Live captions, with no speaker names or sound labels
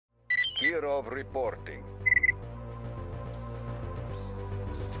Zero reporting.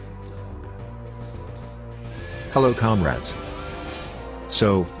 Hello comrades.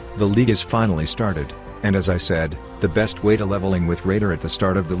 So, the league is finally started, and as I said, the best way to leveling with Raider at the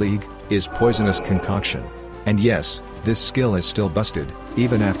start of the league, is Poisonous Concoction. And yes, this skill is still busted,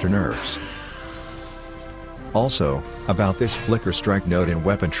 even after nerfs. Also, about this Flicker Strike node in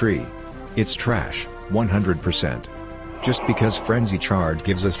Weapon Tree. It's trash, 100%. Just because Frenzy Charge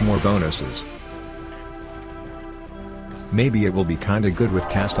gives us more bonuses. Maybe it will be kinda good with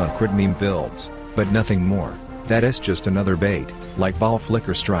cast on crit meme builds, but nothing more. That is just another bait, like Vol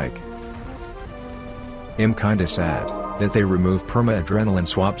Flicker Strike. I'm kinda sad that they remove perma adrenaline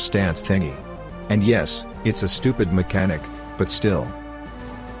swap stance thingy. And yes, it's a stupid mechanic, but still.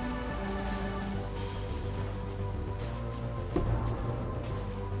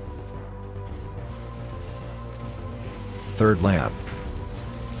 Third lab.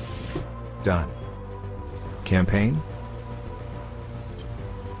 Done. Campaign?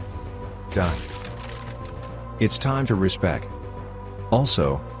 Done. It's time to respec.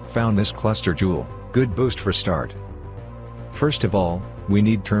 Also, found this cluster jewel, good boost for start. First of all, we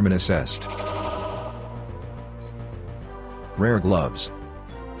need Terminus Est. Rare gloves.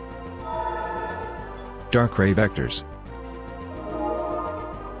 Dark ray vectors.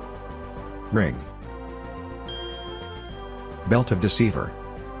 Ring. Belt of Deceiver.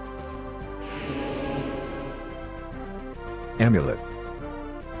 Amulet.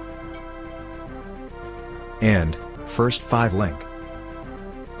 And, first 5 link.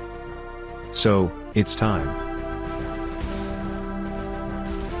 So, it's time.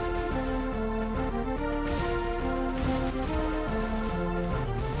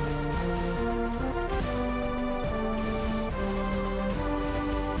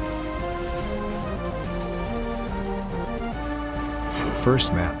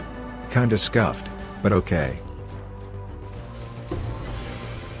 First map. Kinda scuffed, but okay.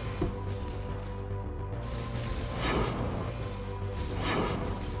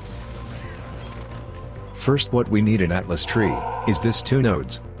 First, what we need in Atlas Tree is this 2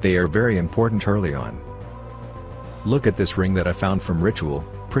 nodes. They are very important early on. Look at this ring that I found from Ritual,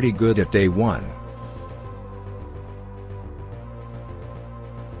 pretty good at day 1.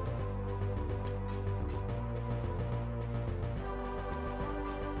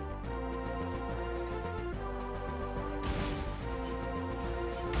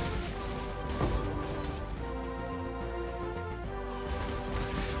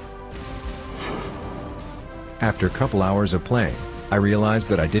 After couple hours of playing, I realized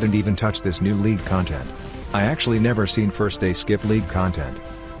that I didn't even touch this new league content. I actually never seen first day skip league content.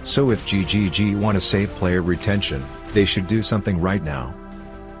 So if GGG want to save player retention, they should do something right now.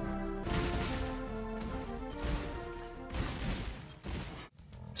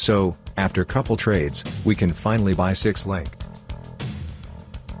 So, after couple trades, we can finally buy 6 link.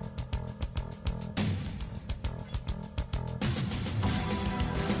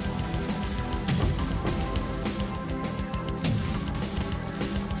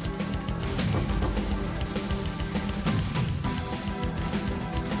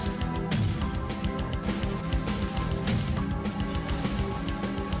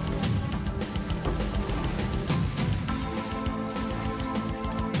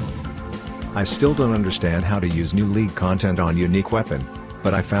 I still don't understand how to use new league content on unique weapon,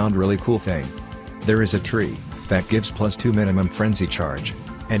 but I found really cool thing. There is a tree that gives +2 minimum frenzy charge,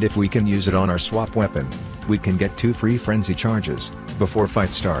 and if we can use it on our swap weapon, we can get 2 free frenzy charges before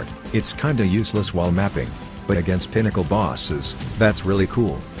fight start. It's kinda useless while mapping, but against pinnacle bosses, that's really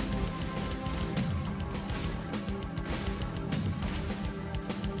cool.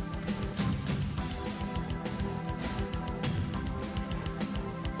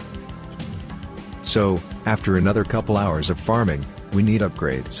 So, after another couple hours of farming, we need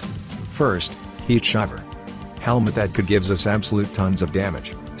upgrades. First, Heat Shiver. Helmet that could gives us absolute tons of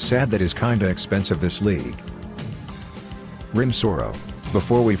damage, sad that is kinda expensive this league. Rim Sorrow,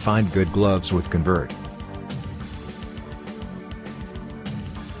 before we find good gloves with Convert.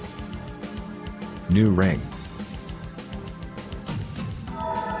 New Ring.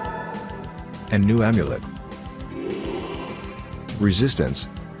 And new Amulet. Resistance.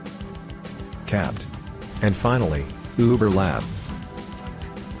 Capped. And finally, Uber Lab.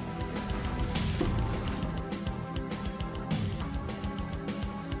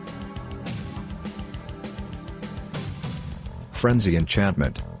 Frenzy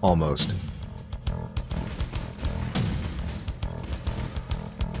enchantment, almost.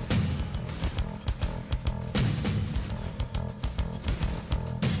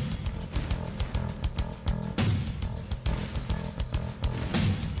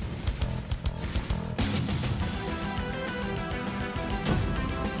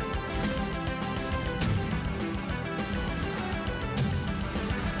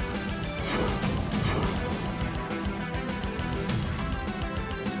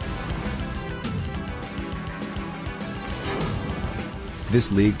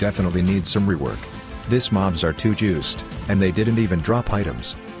 This league definitely needs some rework. This mobs are too juiced, and they didn't even drop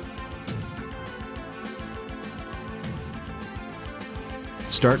items.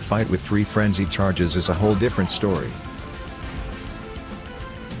 Start fight with 3 frenzy charges is a whole different story.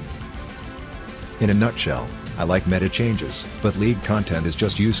 In a nutshell, I like meta changes, but league content is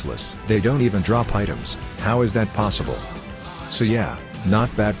just useless. They don't even drop items. How is that possible? So yeah,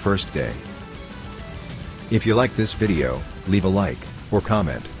 not bad first day. If you like this video, leave a like, or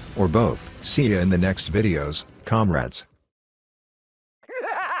comment, or both. See ya in the next videos, comrades.